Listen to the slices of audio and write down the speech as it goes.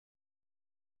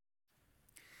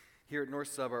Here at North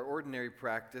Sub, our ordinary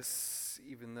practice,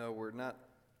 even though we're not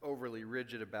overly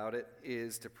rigid about it,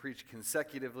 is to preach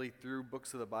consecutively through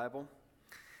books of the Bible.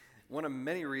 One of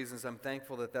many reasons I'm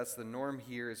thankful that that's the norm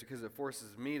here is because it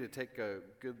forces me to take a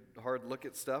good hard look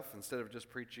at stuff instead of just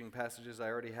preaching passages I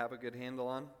already have a good handle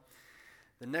on.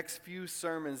 The next few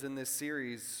sermons in this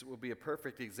series will be a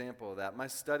perfect example of that. My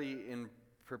study in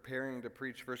preparing to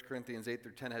preach 1 Corinthians 8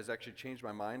 through 10 has actually changed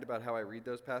my mind about how I read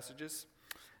those passages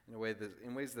in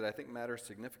ways that I think matter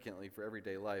significantly for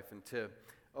everyday life. And to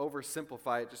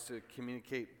oversimplify it, just to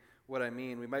communicate what I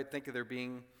mean, we might think of there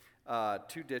being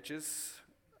two ditches.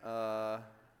 I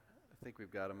think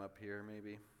we've got them up here,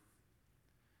 maybe.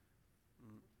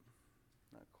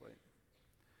 Not quite.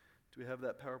 Do we have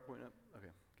that PowerPoint up?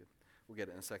 Okay, good. We'll get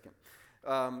it in a second.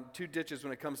 Two ditches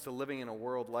when it comes to living in a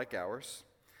world like ours.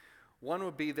 One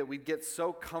would be that we get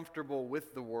so comfortable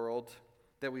with the world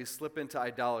that we slip into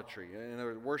idolatry,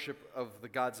 worship of the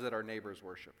gods that our neighbors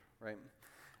worship, right?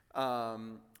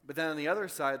 But then on the other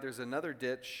side, there's another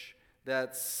ditch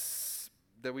that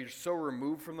we're so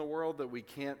removed from the world that we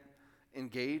can't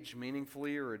engage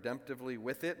meaningfully or redemptively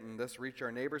with it and thus reach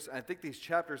our neighbors. I think these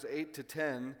chapters 8 to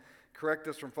 10 correct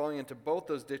us from falling into both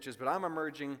those ditches, but I'm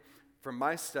emerging from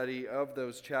my study of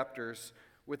those chapters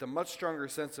with a much stronger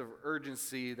sense of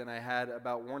urgency than I had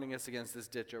about warning us against this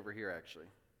ditch over here, actually.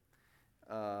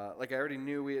 Like I already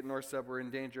knew we at North Sub were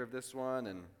in danger of this one,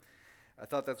 and I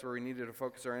thought that's where we needed to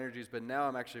focus our energies, but now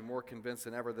I'm actually more convinced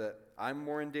than ever that I'm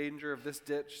more in danger of this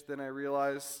ditch than I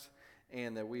realized,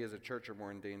 and that we as a church are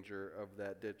more in danger of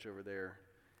that ditch over there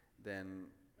than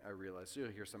I realized. So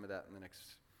you'll hear some of that in the next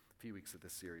few weeks of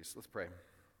this series. Let's pray.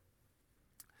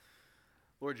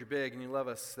 Lord, you're big and you love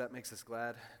us. That makes us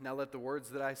glad. Now let the words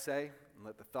that I say and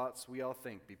let the thoughts we all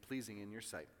think be pleasing in your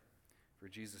sight. For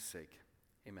Jesus' sake,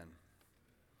 amen.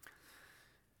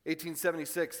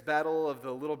 1876, Battle of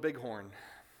the Little Bighorn.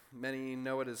 Many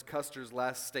know it as Custer's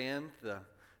Last Stand. The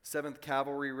 7th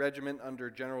Cavalry Regiment under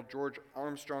General George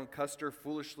Armstrong Custer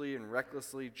foolishly and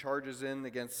recklessly charges in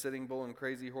against Sitting Bull and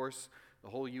Crazy Horse. The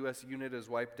whole U.S. unit is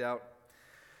wiped out.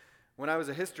 When I was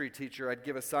a history teacher, I'd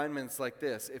give assignments like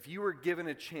this. If you were given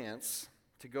a chance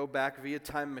to go back via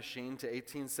time machine to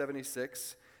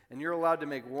 1876, and you're allowed to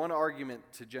make one argument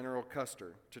to General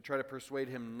Custer to try to persuade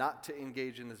him not to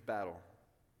engage in this battle,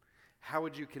 how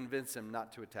would you convince him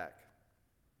not to attack?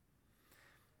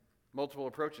 Multiple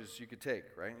approaches you could take,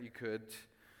 right? You could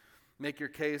make your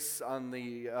case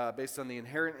based on the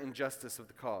inherent injustice of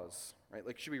the cause, right?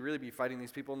 Like, should we really be fighting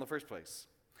these people in the first place?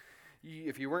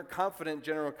 If you weren't confident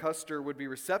General Custer would be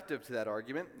receptive to that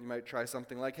argument, you might try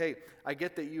something like, hey, I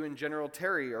get that you and General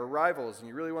Terry are rivals, and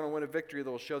you really want to win a victory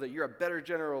that will show that you're a better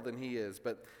general than he is,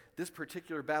 but this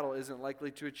particular battle isn't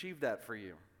likely to achieve that for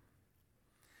you.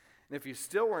 And if you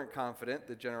still weren't confident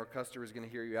that General Custer was going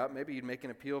to hear you out, maybe you'd make an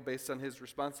appeal based on his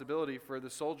responsibility for the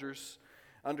soldiers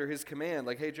under his command.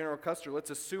 Like, hey, General Custer, let's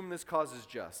assume this cause is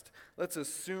just. Let's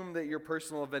assume that your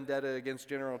personal vendetta against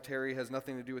General Terry has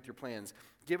nothing to do with your plans.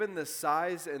 Given the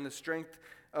size and the strength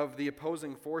of the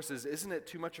opposing forces, isn't it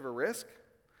too much of a risk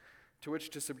to which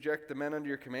to subject the men under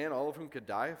your command, all of whom could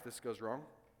die if this goes wrong?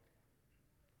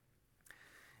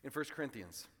 In 1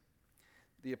 Corinthians,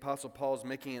 the Apostle Paul is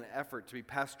making an effort to be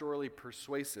pastorally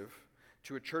persuasive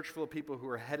to a church full of people who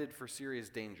are headed for serious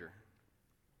danger.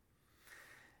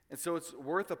 And so it's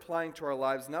worth applying to our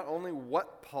lives not only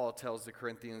what Paul tells the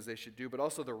Corinthians they should do, but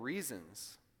also the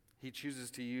reasons he chooses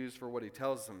to use for what he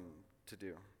tells them to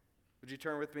do. Would you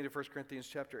turn with me to 1 Corinthians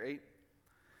chapter 8?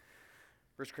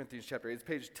 1 Corinthians chapter 8. It's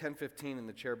page 1015 in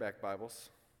the chairback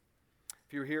Bibles.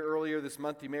 If you were here earlier this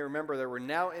month, you may remember that we're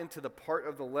now into the part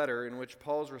of the letter in which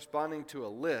Paul's responding to a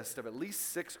list of at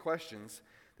least 6 questions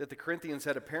that the Corinthians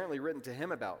had apparently written to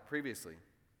him about previously.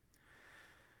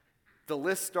 The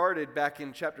list started back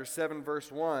in chapter 7,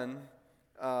 verse 1,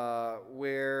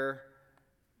 where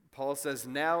Paul says,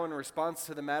 now in response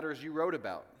to the matters you wrote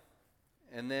about.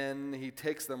 And then he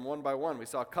takes them one by one. We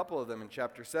saw a couple of them in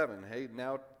chapter 7. Hey,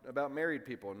 now about married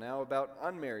people, now about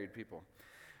unmarried people.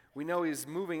 We know he's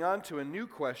moving on to a new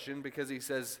question because he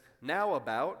says, now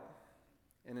about,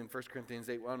 and in 1 Corinthians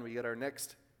 8:1 we get our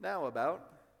next now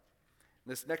about.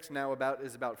 This next now about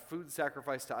is about food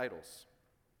sacrificed to idols.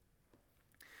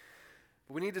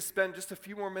 But we need to spend just a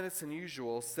few more minutes than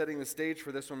usual setting the stage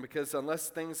for this one because unless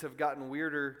things have gotten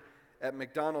weirder at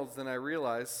McDonald's than I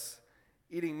realize,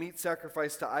 eating meat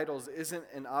sacrificed to idols isn't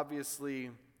an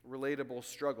obviously relatable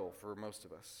struggle for most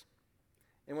of us.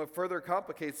 And what further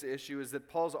complicates the issue is that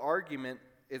Paul's argument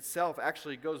itself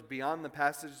actually goes beyond the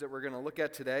passage that we're going to look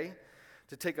at today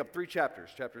to take up 3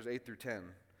 chapters, chapters 8 through 10.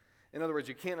 In other words,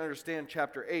 you can't understand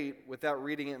chapter 8 without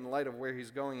reading it in light of where he's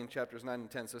going in chapters 9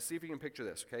 and 10. So see if you can picture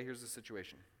this, okay? Here's the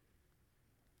situation.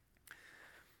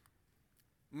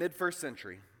 Mid-first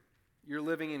century, you're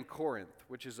living in Corinth,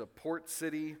 which is a port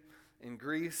city in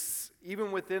Greece.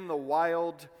 Even within the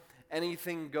wild,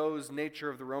 anything-goes nature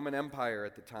of the Roman Empire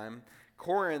at the time,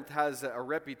 Corinth has a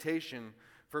reputation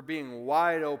for being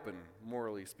wide open,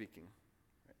 morally speaking.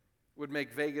 Would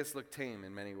make Vegas look tame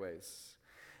in many ways.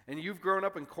 And you've grown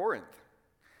up in Corinth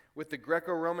with the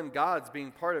Greco-Roman gods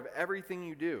being part of everything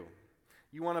you do.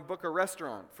 You want to book a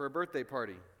restaurant for a birthday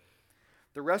party.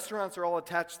 The restaurants are all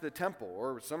attached to the temple,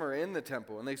 or some are in the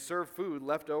temple, and they serve food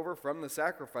left over from the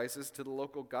sacrifices to the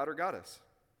local god or goddess.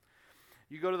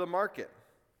 You go to the market.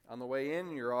 On the way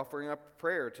in, you're offering up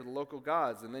prayer to the local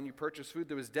gods, and then you purchase food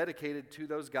that was dedicated to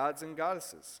those gods and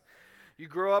goddesses. You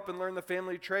grow up and learn the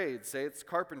family trade, say it's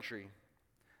carpentry.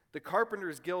 The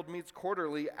Carpenters Guild meets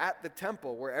quarterly at the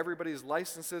temple where everybody's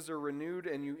licenses are renewed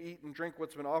and you eat and drink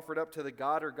what's been offered up to the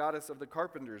god or goddess of the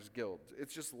Carpenters Guild.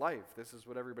 It's just life. This is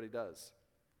what everybody does.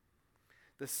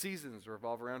 The seasons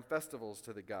revolve around festivals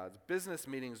to the gods. Business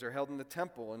meetings are held in the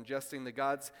temple, ingesting the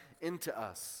gods into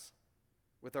us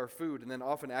with our food, and then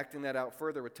often acting that out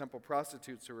further with temple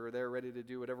prostitutes who are there ready to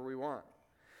do whatever we want.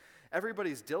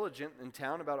 Everybody's diligent in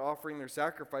town about offering their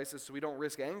sacrifices so we don't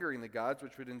risk angering the gods,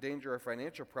 which would endanger our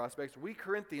financial prospects. We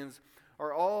Corinthians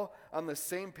are all on the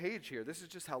same page here. This is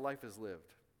just how life is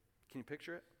lived. Can you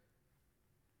picture it?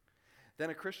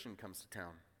 Then a Christian comes to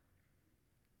town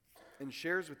and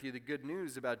shares with you the good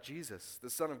news about Jesus, the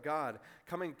Son of God,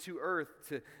 coming to earth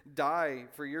to die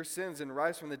for your sins and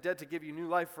rise from the dead to give you new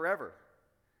life forever.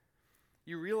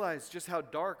 You realize just how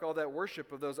dark all that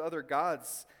worship of those other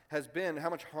gods has been, how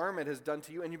much harm it has done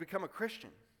to you, and you become a Christian.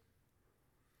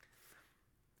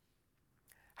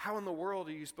 How in the world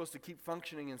are you supposed to keep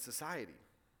functioning in society?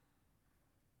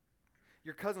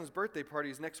 Your cousin's birthday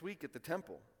party is next week at the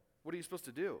temple. What are you supposed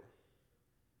to do?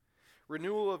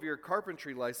 Renewal of your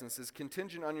carpentry license is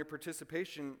contingent on your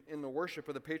participation in the worship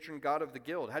of the patron god of the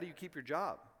guild. How do you keep your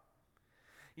job?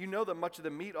 You know that much of the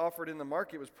meat offered in the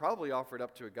market was probably offered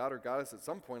up to a god or goddess at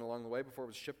some point along the way before it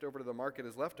was shipped over to the market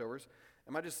as leftovers.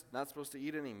 Am I just not supposed to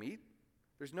eat any meat?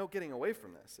 There's no getting away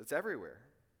from this. It's everywhere.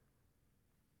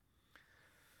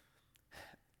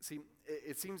 See,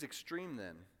 it seems extreme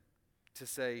then to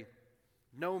say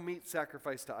no meat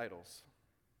sacrificed to idols.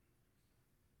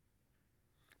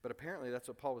 But apparently that's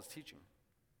what Paul was teaching.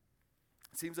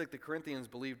 It seems like the Corinthians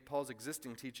believed Paul's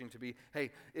existing teaching to be,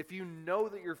 hey, if you know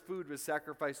that your food was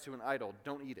sacrificed to an idol,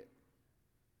 don't eat it.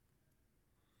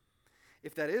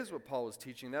 If that is what Paul was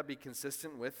teaching, that would be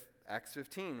consistent with Acts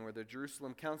 15, where the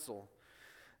Jerusalem Council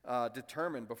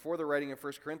determined before the writing of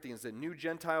 1 Corinthians that new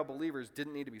Gentile believers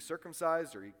didn't need to be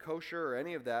circumcised or eat kosher or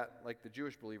any of that like the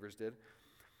Jewish believers did,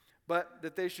 but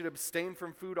that they should abstain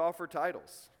from food offered to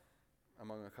idols,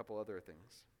 among a couple other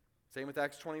things. Same with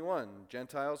Acts 21.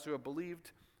 Gentiles who have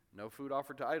believed, no food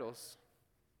offered to idols.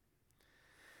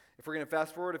 If we're going to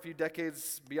fast forward a few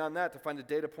decades beyond that to find a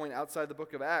data point outside the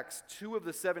book of Acts, 2 of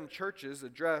the 7 churches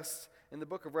addressed in the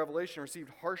book of Revelation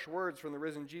received harsh words from the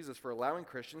risen Jesus for allowing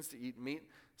Christians to eat meat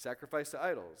sacrificed to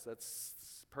idols.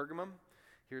 That's Pergamum.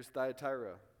 Here's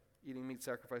Thyatira, eating meat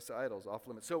sacrificed to idols, off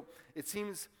limits. So it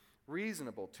seems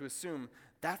reasonable to assume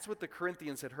that's what the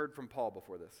Corinthians had heard from Paul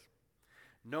before this.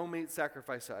 No meat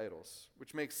sacrificed to idols,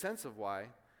 which makes sense of why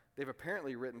they've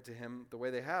apparently written to him the way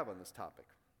they have on this topic.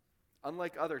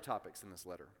 Unlike other topics in this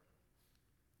letter,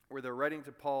 where they're writing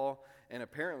to Paul, and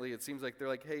apparently it seems like they're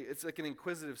like, hey, it's like an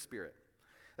inquisitive spirit.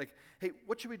 Like, hey,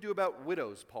 what should we do about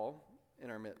widows, Paul, in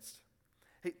our midst?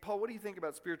 Hey, Paul, what do you think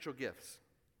about spiritual gifts?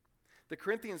 The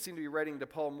Corinthians seem to be writing to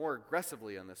Paul more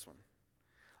aggressively on this one.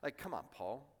 Like, come on,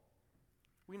 Paul.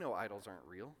 We know idols aren't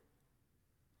real.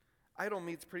 Idol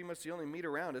meat's pretty much the only meat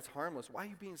around. It's harmless. Why are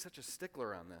you being such a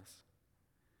stickler on this?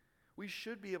 We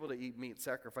should be able to eat meat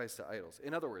sacrificed to idols.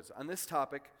 In other words, on this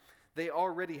topic, they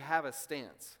already have a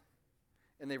stance.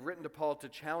 And they've written to Paul to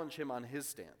challenge him on his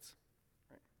stance.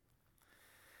 Right?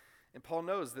 And Paul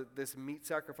knows that this meat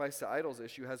sacrifice to idols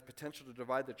issue has potential to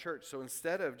divide the church. So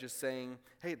instead of just saying,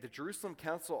 hey, the Jerusalem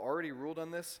Council already ruled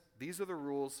on this, these are the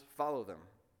rules, follow them.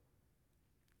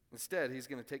 Instead, he's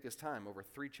going to take his time over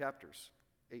 3 chapters.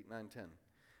 8, 9, 10,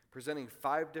 presenting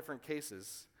 5 different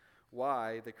cases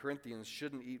why the Corinthians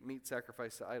shouldn't eat meat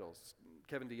sacrificed to idols.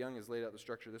 Kevin DeYoung has laid out the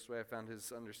structure this way. I found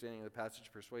his understanding of the passage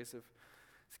persuasive.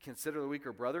 Consider the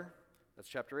weaker brother. That's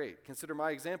chapter 8. Consider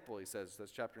my example, he says.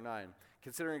 That's chapter 9.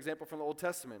 Consider an example from the Old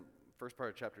Testament. First part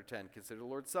of chapter 10. Consider the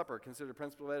Lord's Supper. Consider the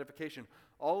principle of edification.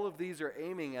 All of these are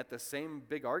aiming at the same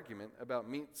big argument about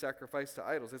meat sacrificed to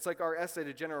idols. It's like our essay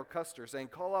to General Custer saying,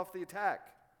 call off the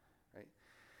attack.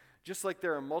 Just like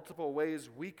there are multiple ways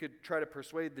we could try to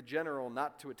persuade the general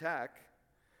not to attack,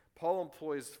 Paul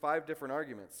employs 5 different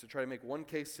arguments to try to make one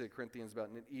case to the Corinthians about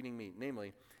eating meat.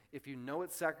 Namely, if you know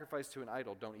it's sacrificed to an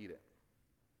idol, don't eat it.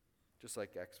 Just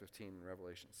like Acts 15 and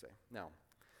Revelation say. Now,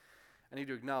 I need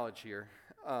to acknowledge here,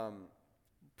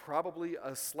 probably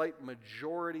a slight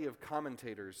majority of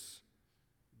commentators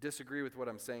disagree with what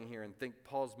I'm saying here and think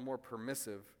Paul's more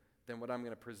permissive than what I'm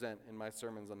going to present in my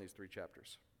sermons on these 3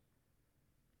 chapters.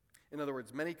 In other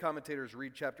words, many commentators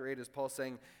read chapter 8 as Paul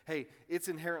saying, hey, it's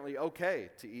inherently okay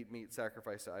to eat meat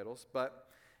sacrificed to idols, but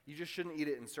you just shouldn't eat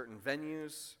it in certain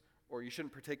venues, or you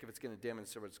shouldn't partake if it's going to damage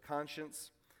someone's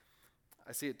conscience.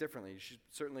 I see it differently. You should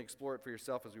certainly explore it for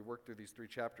yourself as we work through these 3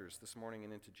 chapters this morning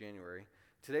and into January.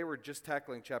 Today we're just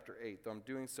tackling chapter 8, though I'm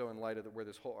doing so in light of where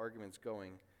this whole argument's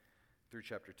going through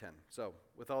chapter 10. So,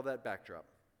 with all that backdrop,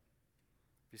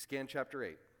 if you scan chapter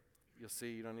 8, you'll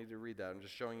see you don't need to read that. I'm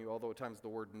just showing you all the times the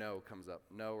word know comes up.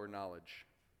 Know or knowledge.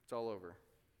 It's all over.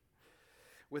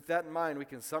 With that in mind, we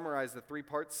can summarize the 3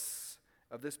 parts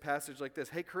of this passage like this.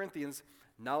 Hey, Corinthians,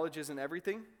 knowledge isn't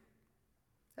everything.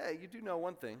 Hey, you do know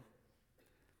one thing.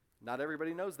 Not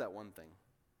everybody knows that one thing.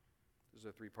 Those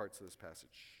are 3 parts of this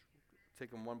passage.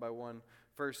 Take them one by one.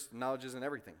 First, knowledge isn't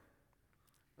everything.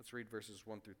 Let's read verses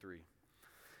 1 through 3.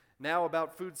 Now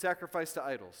about food sacrificed to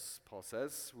idols, Paul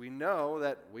says, we know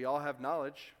that we all have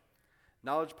knowledge.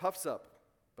 Knowledge puffs up,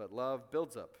 but love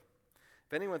builds up.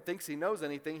 If anyone thinks he knows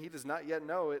anything, he does not yet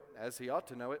know it as he ought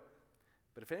to know it.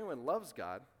 But if anyone loves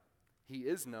God, he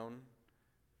is known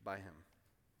by him.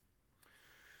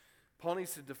 Paul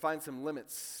needs to define some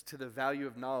limits to the value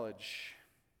of knowledge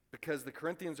because the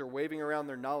Corinthians are waving around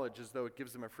their knowledge as though it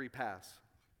gives them a free pass.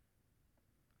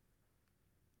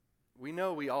 We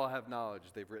know we all have knowledge,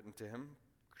 they've written to him.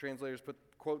 Translators put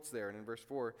quotes there and in verse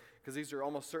 4, because these are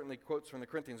almost certainly quotes from the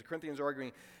Corinthians. The Corinthians are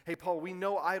arguing, hey, Paul, we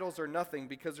know idols are nothing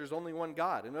because there's only one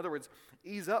God. In other words,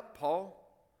 ease up, Paul.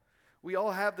 We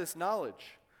all have this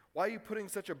knowledge. Why are you putting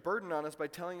such a burden on us by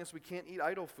telling us we can't eat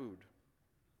idol food?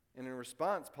 And in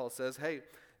response, Paul says, hey,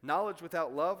 knowledge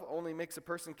without love only makes a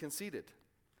person conceited.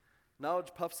 Knowledge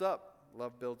puffs up,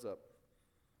 love builds up.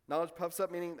 Knowledge puffs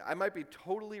up, meaning I might be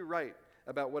totally right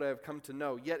about what I have come to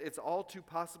know, yet it's all too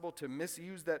possible to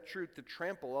misuse that truth to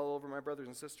trample all over my brothers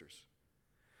and sisters.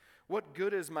 What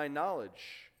good is my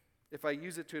knowledge if I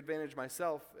use it to advantage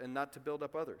myself and not to build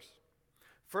up others?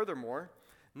 Furthermore,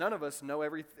 none of us know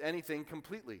anything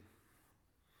completely.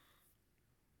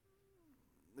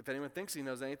 If anyone thinks he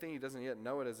knows anything, he doesn't yet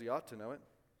know it as he ought to know it.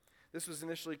 This was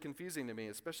initially confusing to me,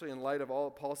 especially in light of all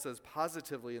Paul says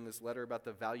positively in this letter about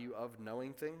the value of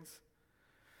knowing things.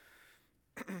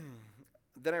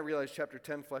 Then I realized chapter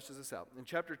 10 fleshes this out. In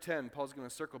chapter 10, Paul's going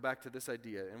to circle back to this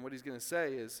idea, and what he's going to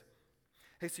say is,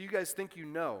 hey, so you guys think you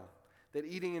know that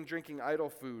eating and drinking idol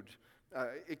food,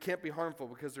 it can't be harmful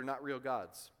because they're not real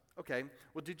gods. Okay,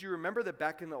 well, did you remember that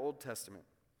back in the Old Testament,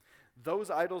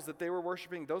 those idols that they were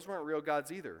worshiping, those weren't real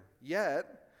gods either.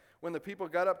 Yet, when the people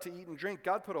got up to eat and drink,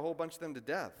 God put a whole bunch of them to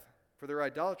death for their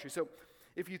idolatry. So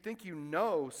if you think you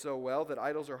know so well that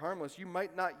idols are harmless, you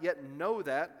might not yet know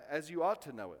that as you ought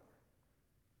to know it.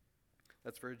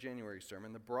 That's for a January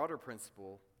sermon. The broader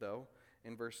principle, though,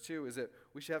 in verse 2 is that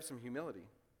we should have some humility.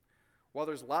 While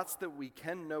there's lots that we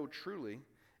can know truly,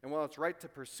 and while it's right to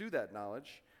pursue that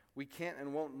knowledge, we can't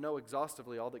and won't know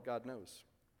exhaustively all that God knows.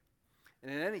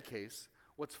 And in any case,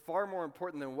 what's far more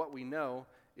important than what we know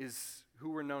is who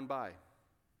we're known by.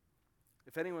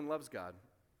 If anyone loves God,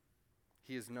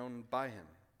 he is known by him.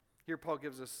 Here Paul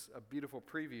gives us a beautiful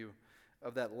preview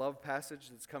of that love passage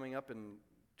that's coming up in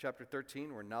chapter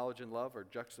 13, where knowledge and love are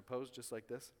juxtaposed just like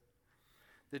this.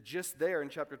 The gist there in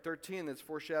chapter 13 that's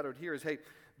foreshadowed here is, hey,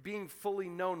 being fully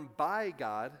known by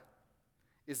God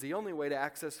is the only way to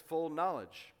access full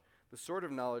knowledge, the sort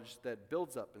of knowledge that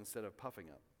builds up instead of puffing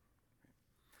up.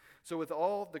 So with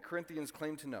all the Corinthians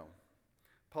claim to know,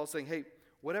 Paul's saying, hey,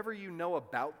 whatever you know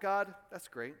about God, that's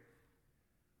great.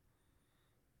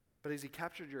 But has he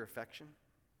captured your affection?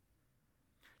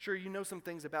 Sure, you know some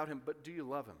things about him, but do you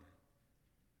love him?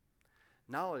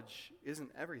 Knowledge isn't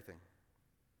everything.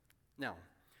 Now,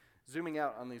 zooming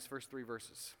out on these first 3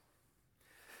 verses,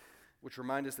 which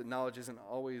remind us that knowledge isn't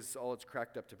always all it's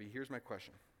cracked up to be, here's my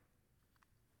question.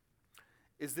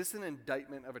 Is this an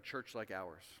indictment of a church like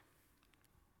ours?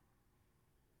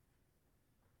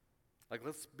 Like,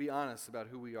 let's be honest about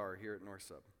who we are here at North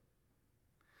Sub.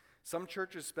 Some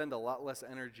churches spend a lot less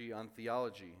energy on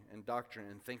theology and doctrine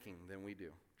and thinking than we do.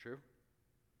 True?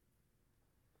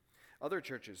 Other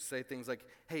churches say things like,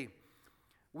 hey,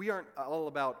 we aren't all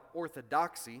about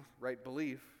orthodoxy, right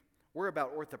belief. We're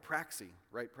about orthopraxy,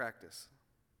 right practice.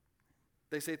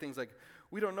 They say things like,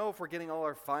 We don't know if we're getting all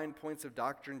our fine points of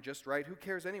doctrine just right. Who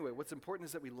cares anyway? What's important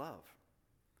is that we love.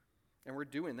 And we're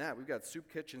doing that. We've got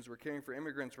soup kitchens. We're caring for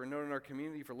immigrants. We're known in our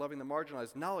community for loving the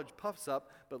marginalized. Knowledge puffs up,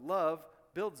 but love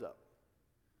builds up.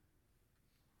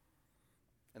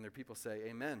 And their people say,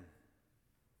 amen.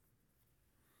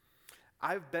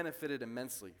 I've benefited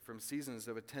immensely from seasons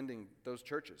of attending those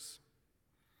churches.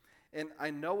 And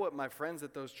I know what my friends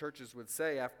at those churches would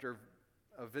say after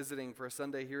visiting for a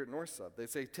Sunday here at North Sub. They'd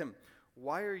say, Tim,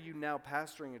 why are you now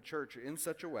pastoring a church in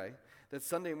such a way that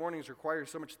Sunday mornings require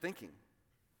so much thinking?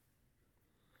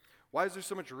 Why is there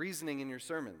so much reasoning in your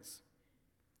sermons?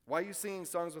 Why are you singing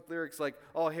songs with lyrics like,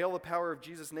 "All hail the power of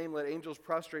Jesus' name, let angels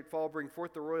prostrate fall, bring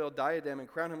forth the royal diadem and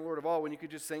crown him Lord of all," when you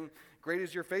could just sing, "Great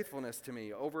is your faithfulness to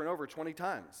me," over and over 20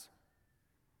 times?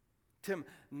 Tim,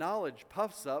 knowledge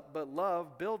puffs up, but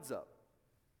love builds up.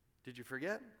 Did you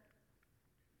forget?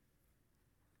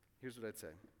 Here's what I'd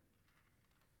say.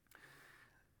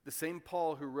 The same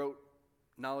Paul who wrote,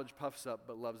 "Knowledge puffs up,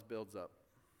 but love builds up,"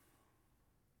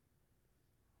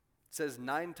 says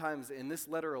 9 times in this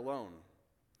letter alone,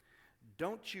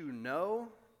 "Don't you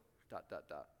know, ...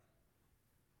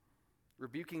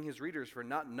 rebuking his readers for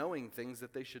not knowing things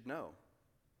that they should know.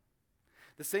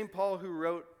 The same Paul who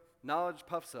wrote, "Knowledge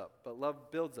puffs up, but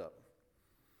love builds up,"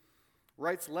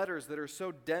 writes letters that are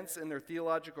so dense in their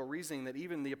theological reasoning that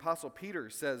even the Apostle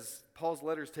Peter says Paul's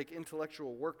letters take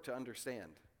intellectual work to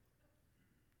understand.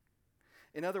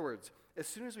 In other words, as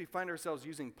soon as we find ourselves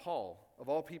using Paul, of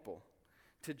all people,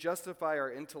 to justify our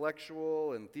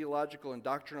intellectual and theological and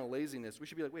doctrinal laziness, we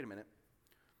should be like, wait a minute,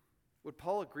 would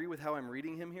Paul agree with how I'm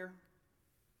reading him here?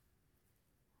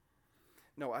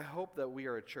 No, I hope that we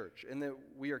are a church and that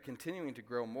we are continuing to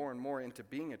grow more and more into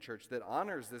being a church that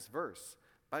honors this verse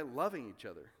by loving each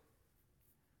other,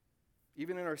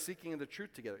 even in our seeking of the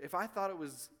truth together. If I thought it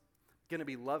was going to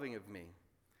be loving of me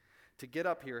to get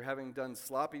up here having done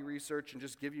sloppy research and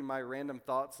just give you my random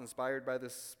thoughts inspired by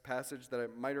this passage that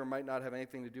it might or might not have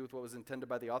anything to do with what was intended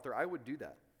by the author, I would do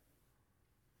that.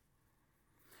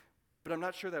 But I'm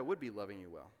not sure that would be loving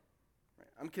you well. Right?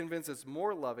 I'm convinced it's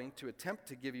more loving to attempt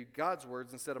to give you God's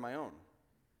words instead of my own.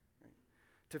 Right?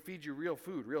 To feed you real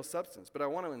food, real substance. But I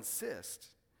want to insist,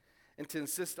 and to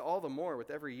insist all the more with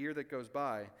every year that goes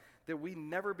by, that we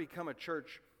never become a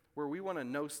church where we want to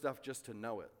know stuff just to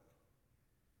know it.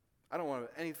 I don't want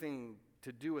anything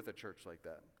to do with a church like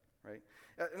that, right?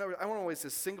 I want to waste a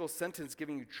single sentence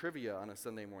giving you trivia on a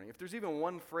Sunday morning. If there's even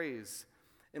one phrase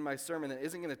in my sermon that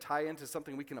isn't going to tie into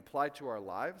something we can apply to our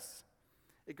lives,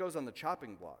 it goes on the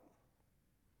chopping block.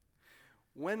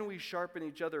 When we sharpen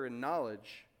each other in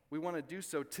knowledge, we want to do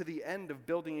so to the end of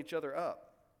building each other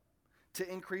up, to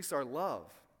increase our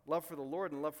love for the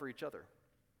Lord and love for each other.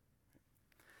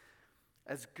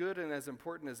 As good and as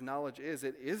important as knowledge is,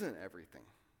 it isn't everything.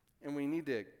 And we need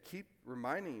to keep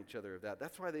reminding each other of that.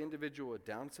 That's why the individual with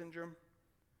Down syndrome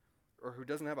or who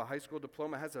doesn't have a high school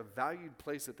diploma has a valued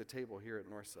place at the table here at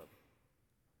North Sub.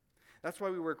 That's why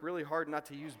we work really hard not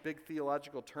to use big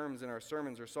theological terms in our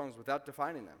sermons or songs without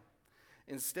defining them.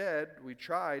 Instead, we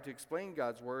try to explain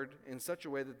God's word in such a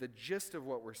way that the gist of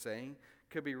what we're saying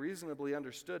could be reasonably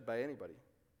understood by anybody.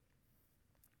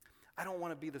 I don't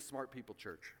want to be the smart people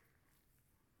church,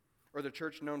 or the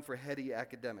church known for heady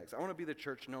academics. I want to be the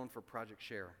church known for Project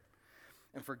Share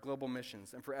and for global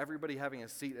missions and for everybody having a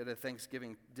seat at a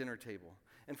Thanksgiving dinner table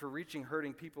and for reaching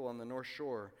hurting people on the North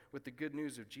Shore with the good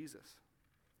news of Jesus.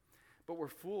 But we're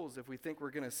fools if we think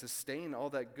we're going to sustain all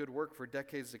that good work for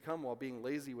decades to come while being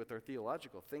lazy with our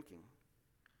theological thinking.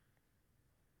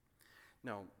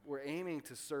 No, we're aiming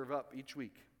to serve up each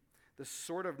week the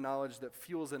sort of knowledge that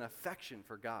fuels an affection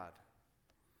for God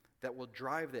that will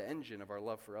drive the engine of our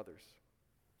love for others.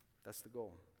 That's the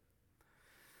goal.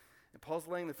 And Paul's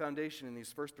laying the foundation in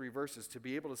these first 3 verses to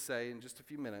be able to say in just a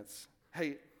few minutes,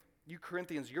 hey, you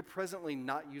Corinthians, you're presently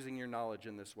not using your knowledge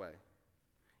in this way.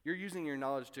 You're using your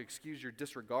knowledge to excuse your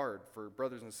disregard for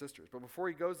brothers and sisters. But before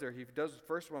he goes there, he does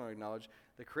first want to acknowledge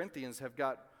the Corinthians have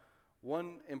got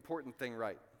one important thing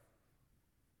right.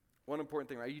 One important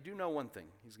thing right. You do know one thing,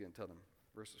 he's going to tell them,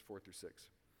 verses 4 through 6.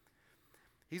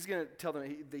 He's going to tell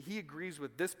them that he agrees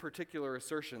with this particular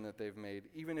assertion that they've made,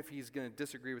 even if he's going to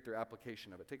disagree with their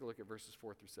application of it. Take a look at verses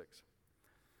 4 through 6.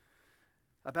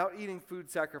 About eating food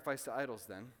sacrificed to idols,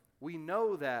 then, we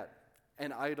know that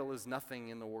an idol is nothing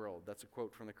in the world. That's a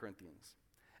quote from the Corinthians.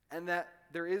 And that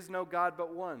there is no God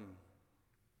but one.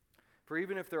 For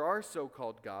even if there are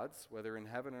so-called gods, whether in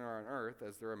heaven or on earth,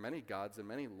 as there are many gods and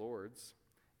many lords,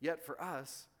 yet for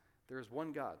us there is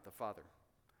one God, the Father.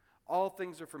 All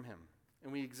things are from him,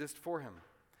 and we exist for him.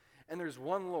 And there's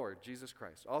one Lord, Jesus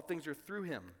Christ. All things are through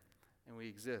him, and we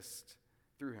exist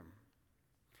through him.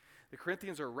 The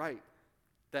Corinthians are right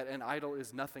that an idol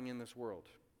is nothing in this world.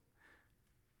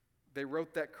 They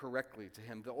wrote that correctly to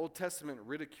him. The Old Testament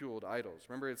ridiculed idols.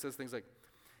 Remember, it says things like,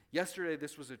 yesterday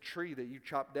this was a tree that you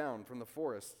chopped down from the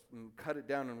forest and cut it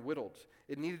down and whittled.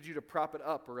 It needed you to prop it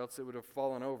up or else it would have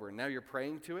fallen over. And now you're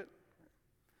praying to it?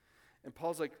 And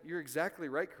Paul's like, you're exactly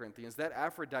right, Corinthians. That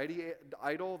Aphrodite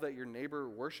idol that your neighbor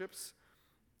worships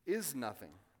is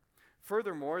nothing.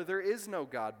 Furthermore, there is no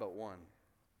God but one.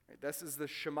 Right? This is the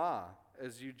Shema,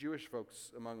 as you Jewish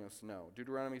folks among us know.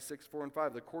 Deuteronomy 6, 4, and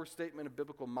 5, the core statement of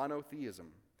biblical monotheism,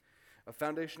 a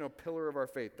foundational pillar of our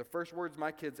faith. The first words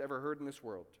my kids ever heard in this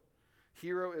world.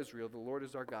 Hear, O Israel, the Lord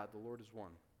is our God, the Lord is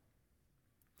one.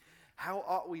 How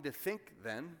ought we to think,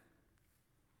 then,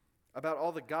 about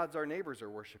all the gods our neighbors are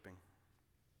worshiping?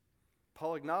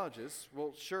 Paul acknowledges,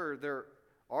 well, sure, there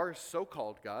are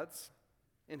so-called gods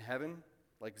in heaven,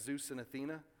 like Zeus and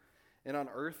Athena, and on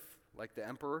earth, like the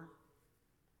emperor.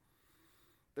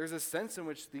 There's a sense in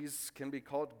which these can be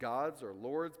called gods or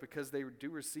lords because they do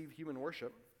receive human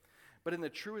worship. But in the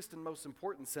truest and most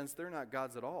important sense, they're not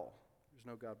gods at all. There's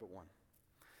no God but one.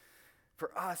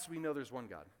 For us, we know there's one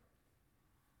God.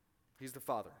 He's the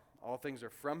Father. All things are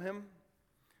from him.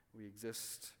 We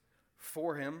exist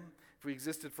for him. If we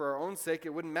existed for our own sake,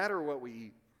 it wouldn't matter what we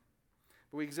eat.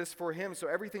 But we exist for him, so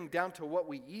everything down to what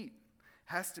we eat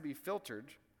has to be filtered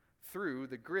through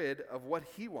the grid of what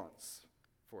he wants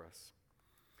for us.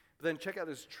 But then check out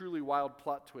this truly wild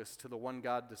plot twist to the one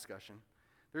God discussion.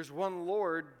 There's one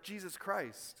Lord, Jesus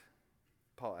Christ,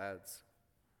 Paul adds.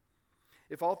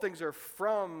 If all things are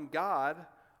from God,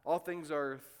 all things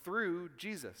are through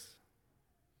Jesus.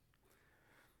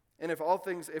 And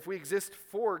if we exist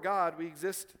for God, we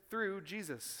exist through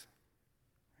Jesus.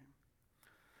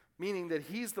 Meaning that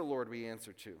he's the Lord we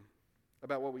answer to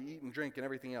about what we eat and drink and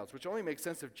everything else, which only makes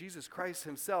sense if Jesus Christ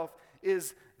himself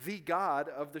is the God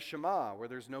of the Shema, where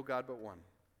there's no God but one.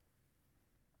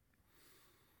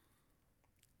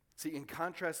 See, in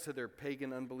contrast to their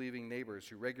pagan, unbelieving neighbors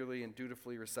who regularly and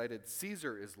dutifully recited,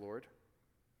 Caesar is Lord,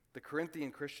 the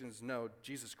Corinthian Christians know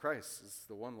Jesus Christ is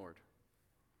the one Lord.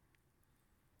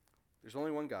 There's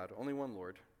only one God, only one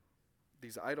Lord.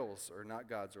 These idols are not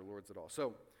gods or lords at all.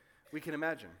 So we can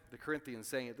imagine the Corinthians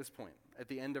saying at this point, at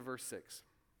the end of verse 6,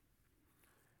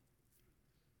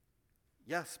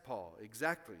 yes, Paul,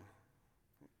 exactly.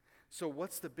 So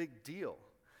what's the big deal?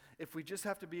 If we just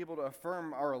have to be able to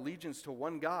affirm our allegiance to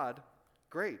one God,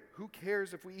 great. Who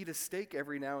cares if we eat a steak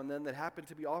every now and then that happened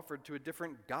to be offered to a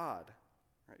different God?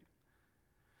 Right?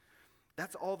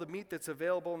 That's all the meat that's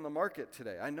available in the market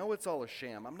today. I know it's all a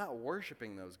sham. I'm not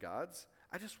worshiping those gods.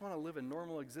 I just want to live a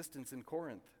normal existence in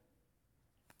Corinth.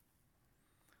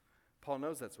 Paul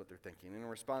knows that's what they're thinking. In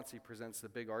response, he presents the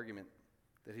big argument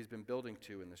that he's been building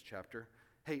to in this chapter.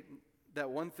 Hey,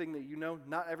 that one thing that you know,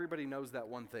 not everybody knows that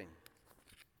one thing.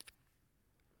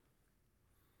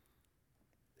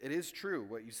 It is true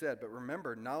what you said, but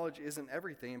remember, knowledge isn't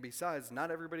everything, and besides,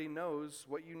 not everybody knows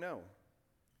what you know.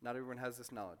 Not everyone has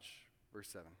this knowledge. Verse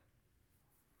 7.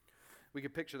 We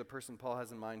could picture the person Paul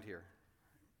has in mind here.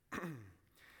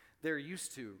 They're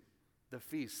used to the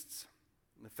feasts,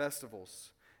 and the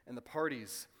festivals, and the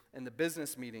parties, and the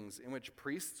business meetings in which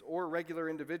priests or regular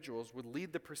individuals would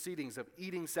lead the proceedings of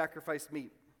eating sacrificed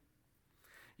meat,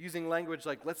 using language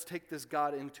like, let's take this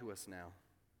God into us now.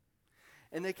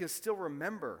 And they can still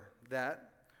remember that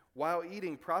while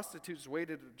eating, prostitutes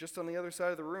waited just on the other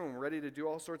side of the room, ready to do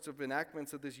all sorts of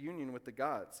enactments of this union with the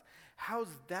gods. How's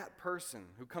that person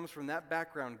who comes from that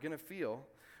background going to feel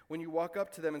when you walk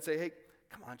up to them and say, hey,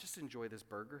 come on, just enjoy this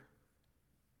burger?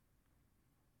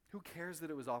 Who cares that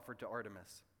it was offered to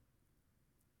Artemis?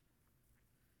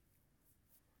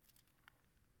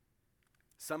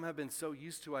 Some have been so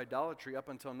used to idolatry up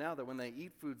until now that when they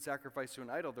eat food sacrificed to an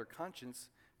idol, their conscience,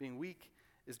 being weak,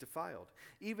 is defiled.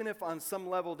 Even if on some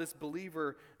level this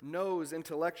believer knows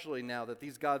intellectually now that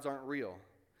these gods aren't real,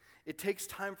 it takes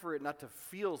time for it not to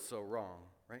feel so wrong,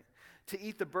 right? To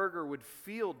eat the burger would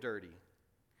feel dirty.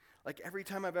 Like every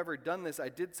time I've ever done this, I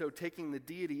did so taking the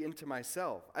deity into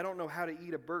myself. I don't know how to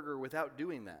eat a burger without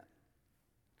doing that.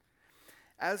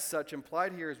 As such,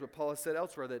 implied here is what Paul has said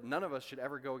elsewhere, that none of us should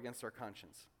ever go against our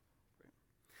conscience.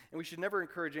 And we should never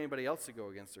encourage anybody else to go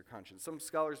against their conscience. Some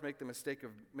scholars make the mistake of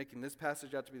making this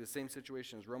passage out to be the same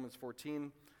situation as Romans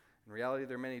 14. In reality,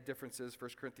 there are many differences.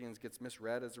 1 Corinthians gets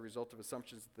misread as a result of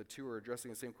assumptions that the two are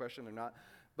addressing the same question. They're not.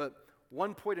 But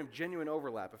one point of genuine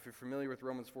overlap, if you're familiar with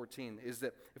Romans 14, is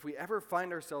that if we ever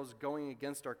find ourselves going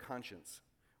against our conscience,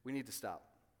 we need to stop.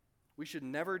 We should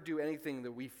never do anything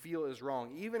that we feel is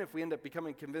wrong, even if we end up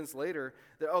becoming convinced later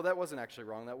that, oh, that wasn't actually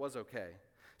wrong, that was okay.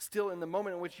 Still, in the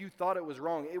moment in which you thought it was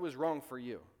wrong for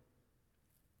you.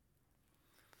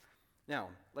 Now,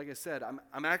 like I said,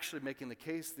 I'm actually making the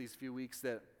case these few weeks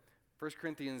that 1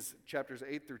 Corinthians chapters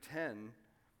 8 through 10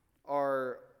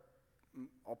 are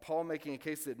Paul making a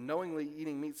case that knowingly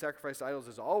eating meat sacrificed to idols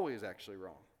is always actually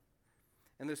wrong.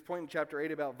 And this point in chapter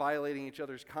 8 about violating each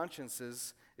other's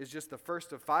consciences is just the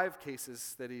first of 5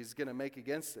 cases that he's going to make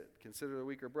against it. Consider the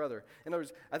weaker brother. In other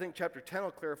words, I think chapter 10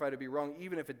 will clarify to be wrong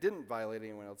even if it didn't violate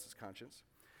anyone else's conscience.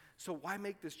 So why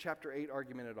make this chapter 8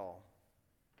 argument at all?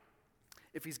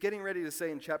 If he's getting ready to say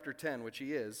in chapter 10, which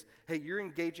he is, hey, you're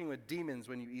engaging with demons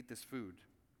when you eat this food,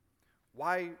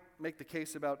 why make the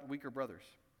case about weaker brothers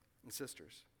and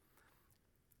sisters?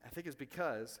 I think it's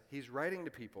because he's writing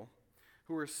to people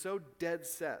who are so dead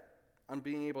set on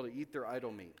being able to eat their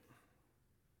idol meat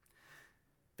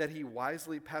that he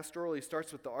wisely, pastorally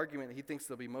starts with the argument he thinks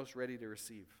they'll be most ready to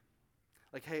receive.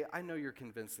 Like, hey, I know you're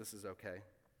convinced this is okay,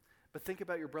 but think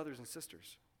about your brothers and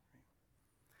sisters.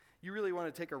 You really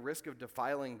want to take a risk of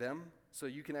defiling them so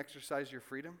you can exercise your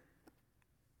freedom?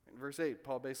 In verse 8,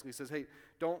 Paul basically says, hey,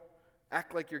 don't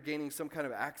act like you're gaining some kind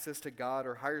of access to God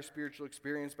or higher spiritual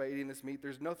experience by eating this meat.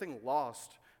 There's nothing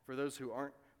lost for those who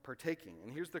aren't partaking.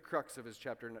 And here's the crux of his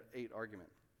chapter 8 argument.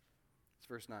 It's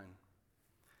verse 9.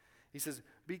 He says,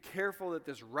 be careful that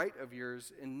this right of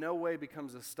yours in no way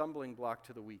becomes a stumbling block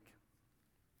to the weak.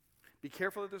 Be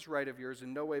careful that this right of yours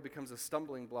in no way becomes a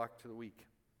stumbling block to the weak.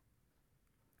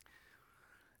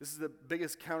 This is the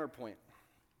biggest counterpoint,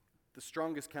 the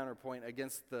strongest counterpoint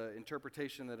against the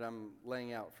interpretation that I'm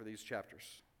laying out for these chapters.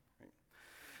 Right?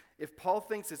 If Paul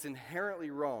thinks it's inherently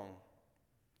wrong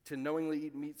to knowingly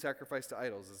eat meat sacrificed to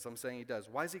idols, as I'm saying he does,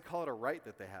 why does he call it a right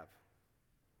that they have?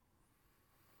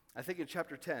 I think in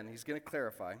chapter 10, he's going to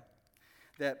clarify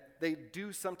that they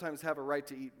do sometimes have a right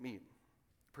to eat meat,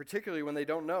 particularly when they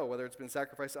don't know whether it's been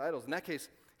sacrificed to idols. In that case,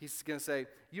 he's going to say,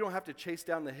 you don't have to chase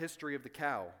down the history of the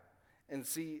cow and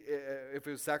see if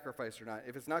it was sacrificed or not.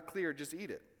 If it's not clear, just eat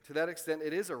it. To that extent,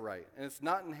 it is a right, and it's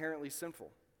not inherently sinful,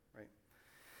 right?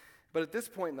 But at this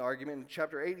point in the argument, in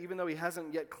chapter 8, even though he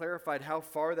hasn't yet clarified how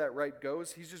far that right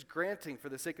goes, he's just granting for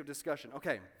the sake of discussion.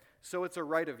 Okay, so it's a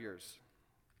right of yours.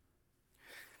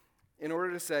 In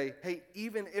order to say, hey,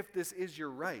 even if this is your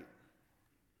right,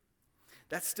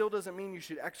 that still doesn't mean you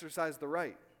should exercise the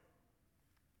right.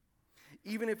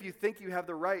 Even if you think you have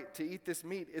the right to eat this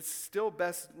meat, it's still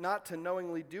best not to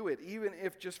knowingly do it, even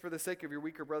if just for the sake of your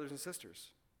weaker brothers and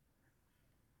sisters.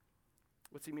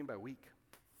 What's he mean by weak?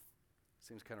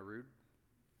 Seems kind of rude.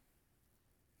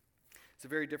 It's a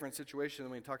very different situation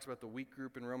than when he talks about the weak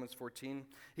group in Romans 14.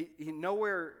 He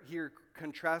nowhere here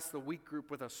contrasts the weak group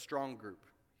with a strong group.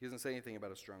 He doesn't say anything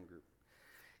about a strong group.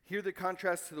 Here the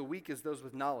contrast to the weak is those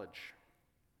with knowledge,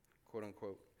 quote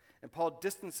unquote. And Paul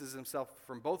distances himself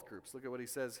from both groups. Look at what he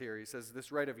says here. He says,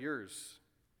 this right of yours.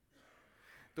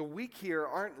 The weak here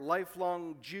aren't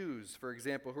lifelong Jews, for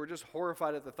example, who are just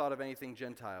horrified at the thought of anything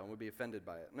Gentile and would be offended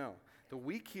by it. No. The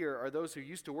weak here are those who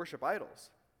used to worship idols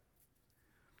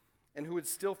and who would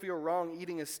still feel wrong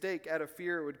eating a steak out of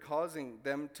fear it would causing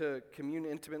them to commune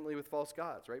intimately with false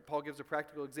gods, right? Paul gives a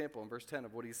practical example in verse 10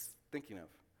 of what he's thinking of,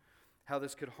 how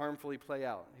this could harmfully play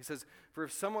out. He says, for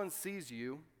if someone sees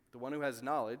you, the one who has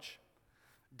knowledge,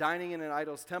 dining in an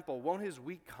idol's temple, won't his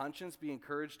weak conscience be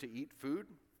encouraged to eat food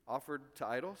offered to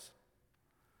idols?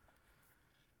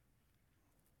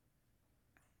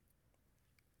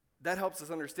 That helps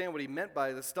us understand what he meant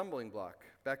by the stumbling block.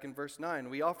 Back in verse 9,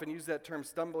 we often use that term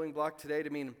stumbling block today to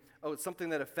mean, oh, it's something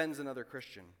that offends another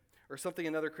Christian, or something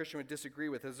another Christian would disagree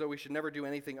with, as though we should never do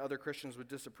anything other Christians would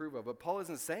disapprove of. But Paul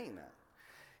isn't saying that.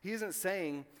 He isn't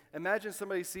saying, imagine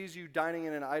somebody sees you dining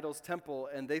in an idol's temple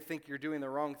and they think you're doing the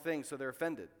wrong thing, so they're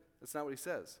offended. That's not what he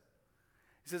says.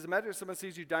 He says, imagine someone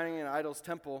sees you dining in an idol's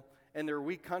temple and their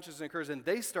weak conscience occurs and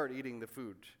they start eating the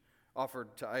food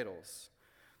offered to idols.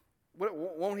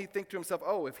 Won't he think to himself,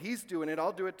 oh, if he's doing it,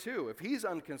 I'll do it too. If he's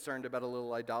unconcerned about a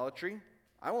little idolatry,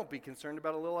 I won't be concerned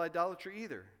about a little idolatry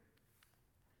either.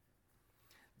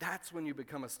 That's when you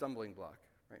become a stumbling block,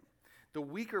 right? The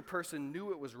weaker person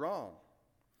knew it was wrong.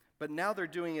 But now they're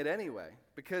doing it anyway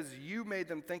because you made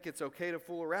them think it's okay to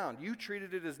fool around. You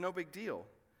treated it as no big deal.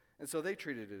 And so they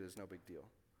treated it as no big deal.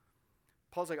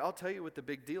 Paul's like, I'll tell you what the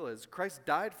big deal is. Christ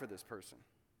died for this person.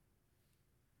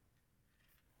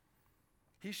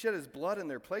 He shed his blood in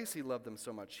their place. He loved them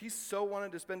so much. He so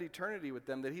wanted to spend eternity with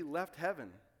them that he left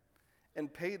heaven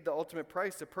and paid the ultimate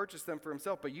price to purchase them for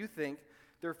himself. But you think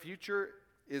their future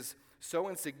is so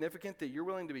insignificant that you're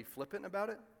willing to be flippant about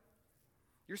it?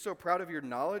 You're so proud of your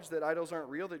knowledge that idols aren't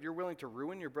real that you're willing to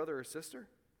ruin your brother or sister?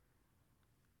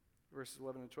 Verses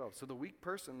 11 and 12. So the weak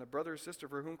person, the brother or sister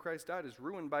for whom Christ died, is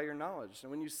ruined by your knowledge.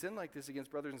 And when you sin like this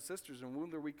against brothers and sisters and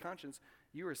wound their weak conscience,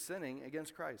 you are sinning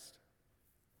against Christ.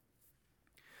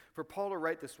 For Paul to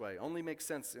write this way only makes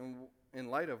sense in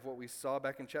light of what we saw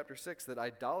back in chapter 6, that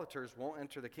idolaters won't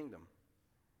enter the kingdom.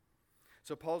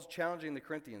 So Paul's challenging the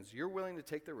Corinthians, you're willing to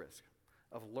take the risk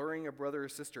of luring a brother or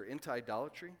sister into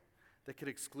idolatry that could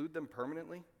exclude them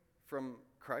permanently from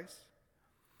Christ?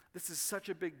 This is such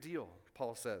a big deal,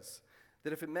 Paul says,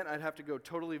 that if it meant I'd have to go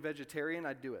totally vegetarian,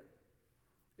 I'd do it.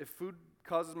 If food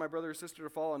causes my brother or sister to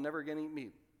fall, I'll never again eat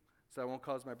meat, so I won't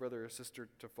cause my brother or sister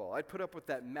to fall. I'd put up with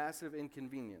that massive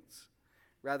inconvenience.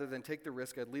 Rather than take the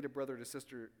risk, I'd lead a brother or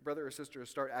sister to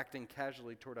start acting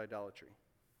casually toward idolatry.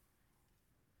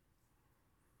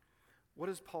 What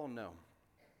does Paul know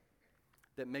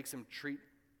that makes him treat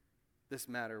this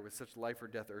matter with such life or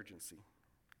death urgency?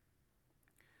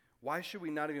 Why should we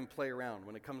not even play around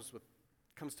when it comes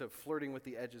to flirting with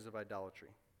the edges of idolatry?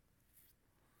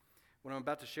 What I'm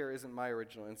about to share isn't my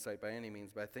original insight by any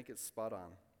means, but I think it's spot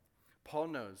on. Paul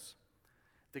knows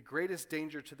the greatest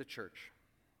danger to the church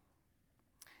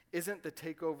isn't the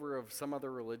takeover of some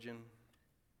other religion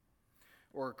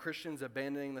or Christians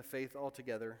abandoning the faith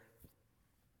altogether,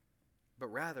 but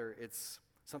rather it's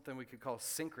something we could call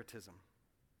syncretism.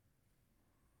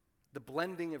 The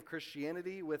blending of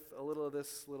Christianity with a little of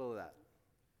this, little of that,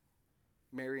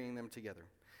 marrying them together.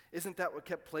 Isn't that what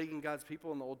kept plaguing God's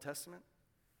people in the Old Testament?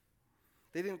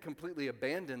 They didn't completely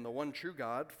abandon the one true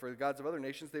God for the gods of other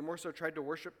nations. They more so tried to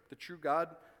worship the true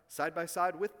God side by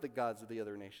side with the gods of the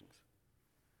other nations.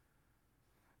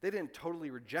 They didn't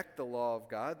totally reject the law of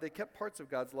God. They kept parts of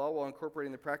God's law while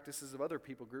incorporating the practices of other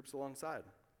people groups alongside.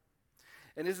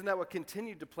 And isn't that what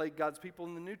continued to plague God's people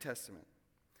in the New Testament?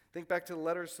 Think back to the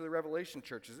letters to the Revelation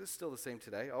churches. It's still the same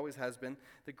today, always has been.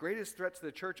 The greatest threat to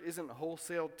the church isn't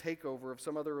wholesale takeover of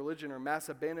some other religion or mass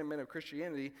abandonment of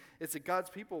Christianity. It's that God's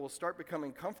people will start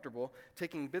becoming comfortable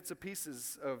taking bits and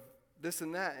pieces of this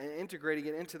and that and integrating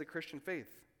it into the Christian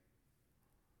faith.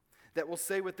 That will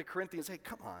say with the Corinthians, hey,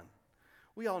 come on.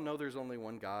 We all know there's only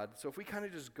one God. So if we kind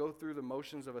of just go through the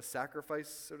motions of a sacrifice,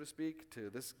 so to speak, to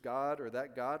this God or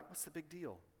that God, what's the big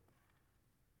deal?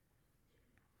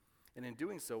 And in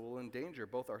doing so, we'll endanger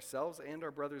both ourselves and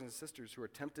our brothers and sisters who are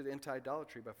tempted into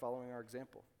idolatry by following our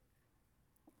example.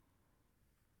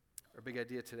 Our big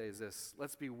idea today is this: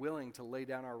 let's be willing to lay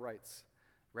down our rights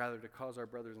rather to cause our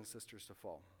brothers and sisters to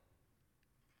fall.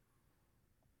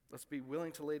 Let's be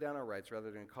willing to lay down our rights rather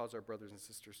than cause our brothers and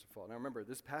sisters to fall. Now remember,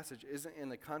 this passage isn't in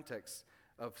the context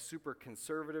of super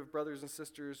conservative brothers and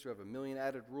sisters who have a million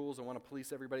added rules and want to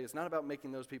police everybody. It's not about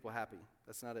making those people happy.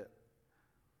 That's not it.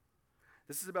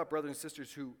 This is about brothers and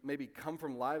sisters who maybe come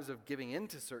from lives of giving in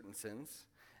to certain sins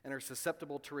and are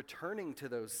susceptible to returning to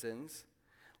those sins.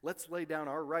 Let's lay down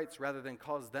our rights rather than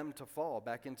cause them to fall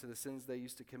back into the sins they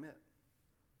used to commit.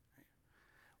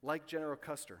 Like General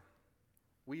Custer,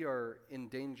 we are in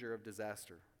danger of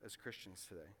disaster as Christians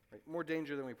today. Right? More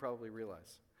danger than we probably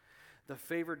realize. The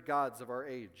favored gods of our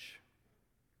age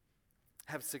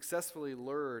have successfully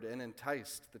lured and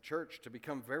enticed the church to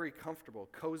become very comfortable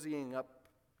cozying up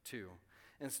to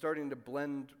and starting to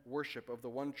blend worship of the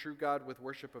one true God with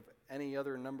worship of any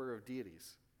other number of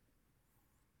deities.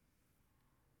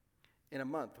 In a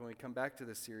month, when we come back to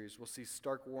this series, we'll see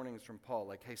stark warnings from Paul,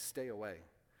 like, hey, stay away.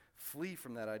 Flee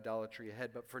from that idolatry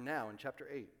ahead. But for now, in chapter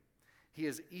 8, he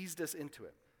has eased us into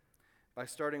it by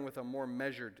starting with a more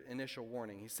measured initial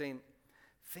warning. He's saying,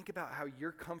 think about how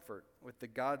your comfort with the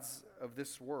gods of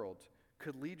this world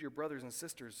could lead your brothers and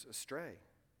sisters astray.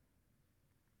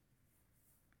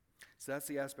 So that's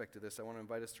the aspect of this I want to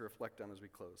invite us to reflect on as we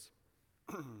close.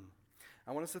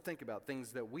 I want us to think about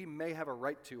things that we may have a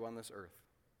right to on this earth.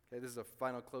 Okay, this is a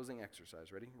final closing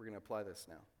exercise. Ready? We're going to apply this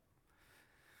now.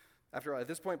 After all, at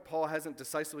this point, Paul hasn't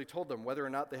decisively told them whether or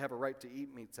not they have a right to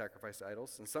eat meat sacrificed to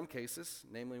idols. In some cases,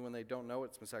 namely when they don't know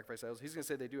it's been sacrificed to idols, he's going to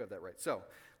say they do have that right. So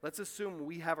let's assume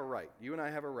we have a right, you and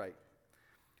I have a right,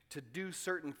 to do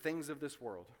certain things of this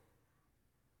world.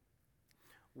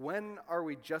 When are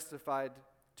we justified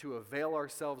to avail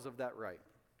ourselves of that right?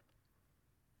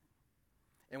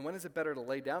 And when is it better to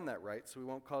lay down that right so we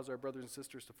won't cause our brothers and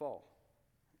sisters to fall?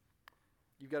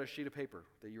 You've got a sheet of paper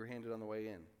that you were handed on the way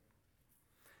in.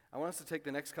 I want us to take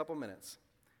the next couple minutes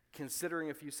considering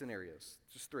a few scenarios,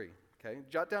 just 3, okay?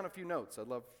 Jot down a few notes. I'd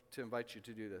love to invite you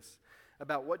to do this,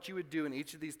 about what you would do in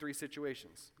each of these 3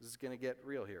 situations. This is going to get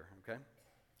real here, okay?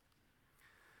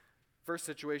 First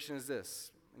situation is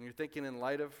this, and you're thinking in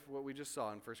light of what we just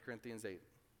saw in 1 Corinthians 8.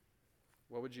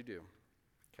 What would you do?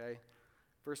 Okay?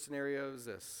 First scenario is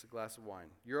this, a glass of wine.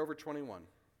 You're over 21.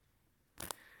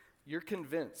 You're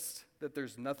convinced that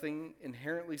there's nothing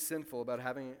inherently sinful about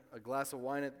having a glass of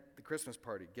wine at the Christmas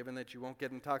party, given that you won't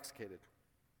get intoxicated.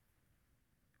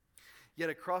 Yet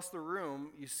across the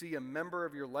room, you see a member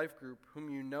of your life group whom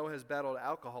you know has battled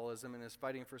alcoholism and is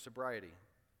fighting for sobriety.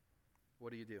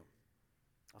 What do you do?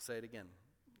 I'll say it again.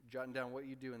 Jotting down what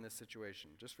you do in this situation,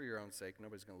 just for your own sake.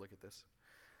 Nobody's going to look at this.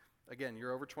 Again,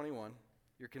 you're over 21.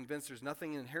 You're convinced there's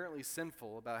nothing inherently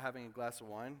sinful about having a glass of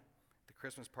wine at the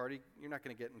Christmas party. You're not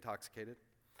going to get intoxicated.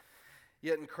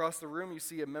 Yet across the room, you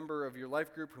see a member of your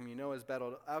life group whom you know has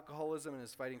battled alcoholism and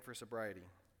is fighting for sobriety.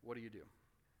 What do you do?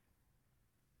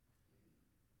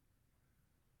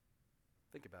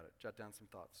 Think about it. Jot down some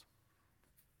thoughts.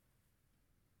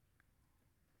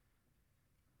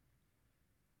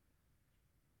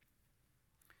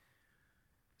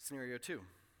 Scenario 2.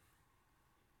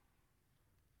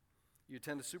 You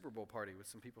attend a Super Bowl party with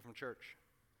some people from church.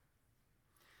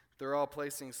 They're all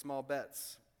placing small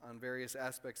bets on various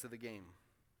aspects of the game.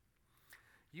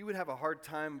 You would have a hard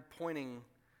time pointing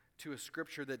to a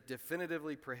scripture that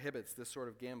definitively prohibits this sort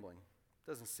of gambling. It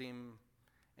doesn't seem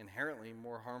inherently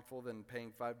more harmful than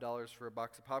paying $5 for a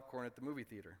box of popcorn at the movie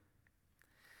theater.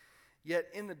 Yet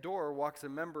in the door walks a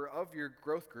member of your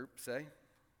growth group, say,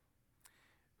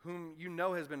 whom you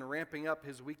know has been ramping up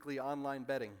his weekly online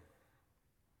betting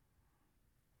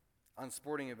on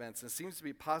sporting events and seems to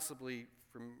be possibly,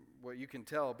 from what you can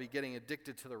tell, be getting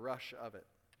addicted to the rush of it.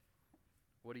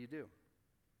 What do?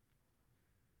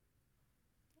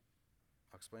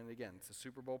 I'll explain it again. It's a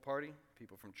Super Bowl party,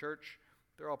 people from church.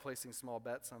 They're all placing small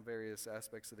bets on various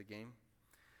aspects of the game.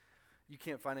 You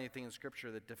can't find anything in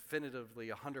Scripture that definitively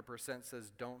 100%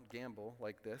 says don't gamble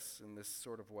like this, in this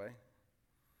sort of way.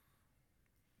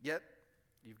 Yet,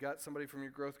 you've got somebody from your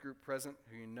growth group present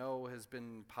who you know has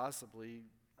been possibly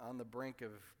on the brink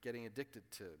of getting addicted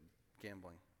to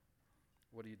gambling.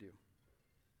 What do?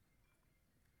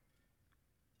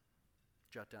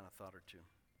 Jot down a thought or two.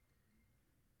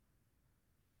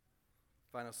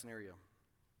 Final scenario.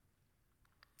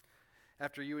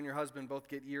 After you and your husband both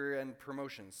get year-end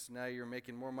promotions, now you're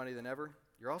making more money than ever.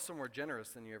 You're also more generous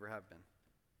than you ever have been.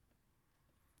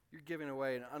 You're giving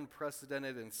away an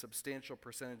unprecedented and substantial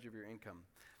percentage of your income.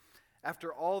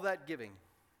 After all that giving,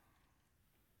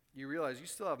 you realize you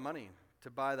still have money to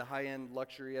buy the high-end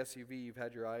luxury SUV you've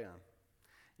had your eye on.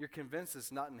 You're convinced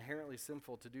it's not inherently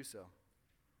sinful to do so.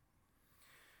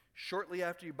 Shortly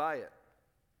after you buy it,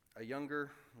 a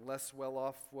younger, less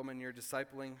well-off woman you're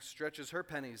discipling stretches her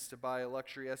pennies to buy a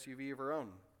luxury SUV of her own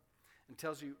and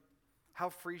tells you how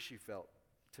free she felt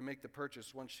to make the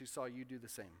purchase once she saw you do the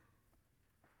same.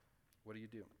 What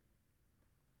do?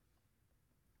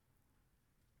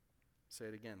 Say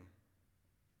it again.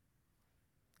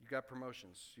 You've got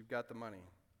promotions. You've got the money.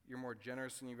 You're more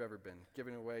generous than you've ever been,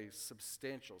 giving away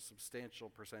substantial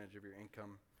percentage of your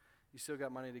income. You still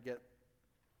got money to get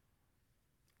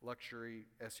luxury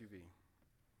SUV.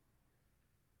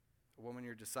 A woman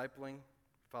you're discipling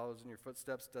follows in your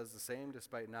footsteps, does the same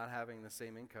despite not having the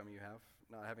same income you have,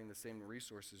 not having the same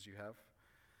resources you have.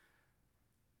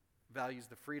 Values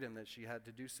the freedom that she had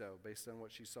to do so based on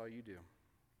what she saw you do.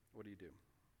 What do?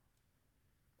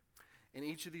 In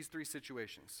each of these three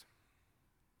situations,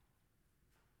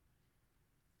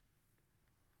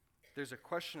 there's a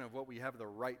question of what we have the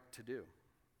right to do.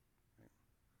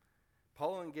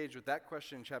 Paul will engage with that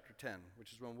question in chapter 10,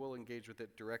 which is when we'll engage with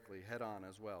it directly, head on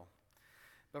as well.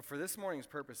 But for this morning's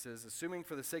purposes, assuming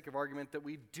for the sake of argument that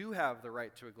we do have the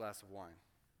right to a glass of wine,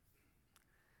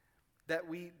 that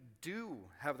we do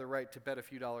have the right to bet a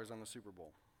few dollars on the Super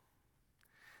Bowl,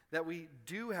 that we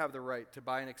do have the right to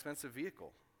buy an expensive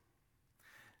vehicle,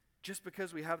 just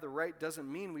because we have the right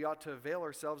doesn't mean we ought to avail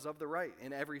ourselves of the right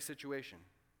in every situation.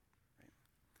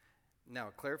 Now,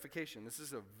 clarification. This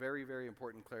is a very, very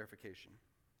important clarification.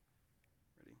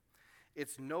 Ready?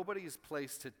 It's nobody's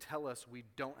place to tell us we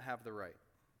don't have the right.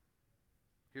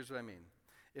 Here's what I mean.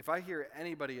 If I hear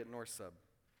anybody at North Sub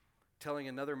telling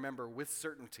another member with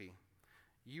certainty,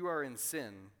 you are in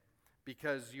sin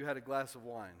because you had a glass of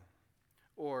wine,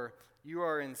 or you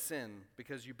are in sin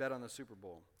because you bet on the Super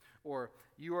Bowl, or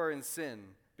you are in sin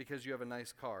because you have a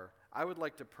nice car, I would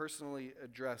like to personally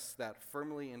address that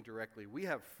firmly and directly. We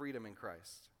have freedom in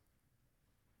Christ.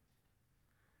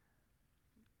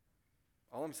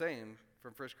 All I'm saying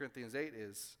from 1 Corinthians 8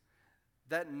 is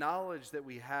that knowledge that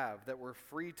we have, that we're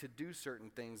free to do certain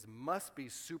things, must be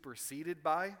superseded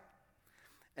by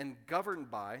and governed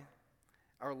by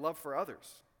our love for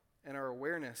others and our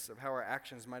awareness of how our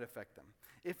actions might affect them.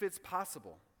 If it's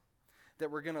possible that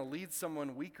we're going to lead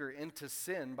someone weaker into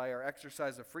sin by our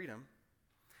exercise of freedom,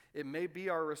 it may be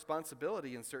our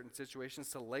responsibility in certain situations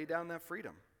to lay down that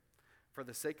freedom for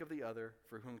the sake of the other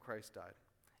for whom Christ died,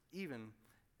 even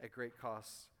at great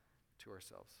cost to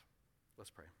ourselves.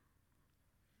 Let's pray.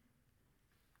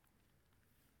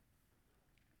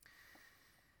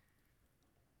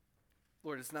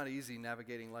 Lord, it's not easy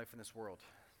navigating life in this world.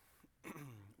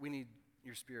 We need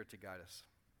your Spirit to guide us.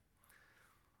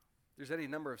 There's any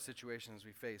number of situations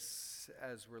we face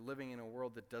as we're living in a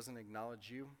world that doesn't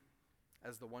acknowledge you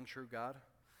as the one true God,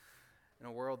 in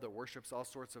a world that worships all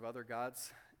sorts of other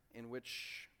gods, in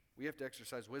which we have to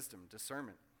exercise wisdom,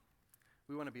 discernment.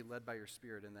 We want to be led by your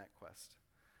Spirit in that quest.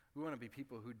 We want to be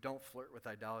people who don't flirt with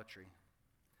idolatry.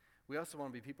 We also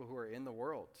want to be people who are in the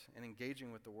world and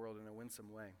engaging with the world in a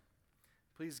winsome way.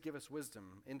 Please give us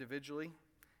wisdom individually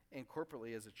and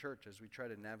corporately as a church as we try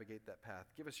to navigate that path.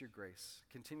 Give us your grace.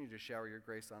 Continue to shower your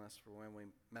grace on us for when we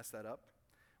mess that up,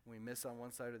 when we miss on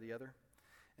one side or the other,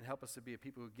 and help us to be a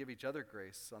people who give each other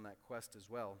grace on that quest as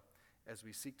well as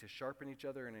we seek to sharpen each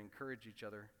other and encourage each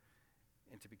other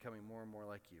into becoming more and more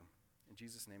like you. In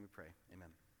Jesus' name we pray. Amen.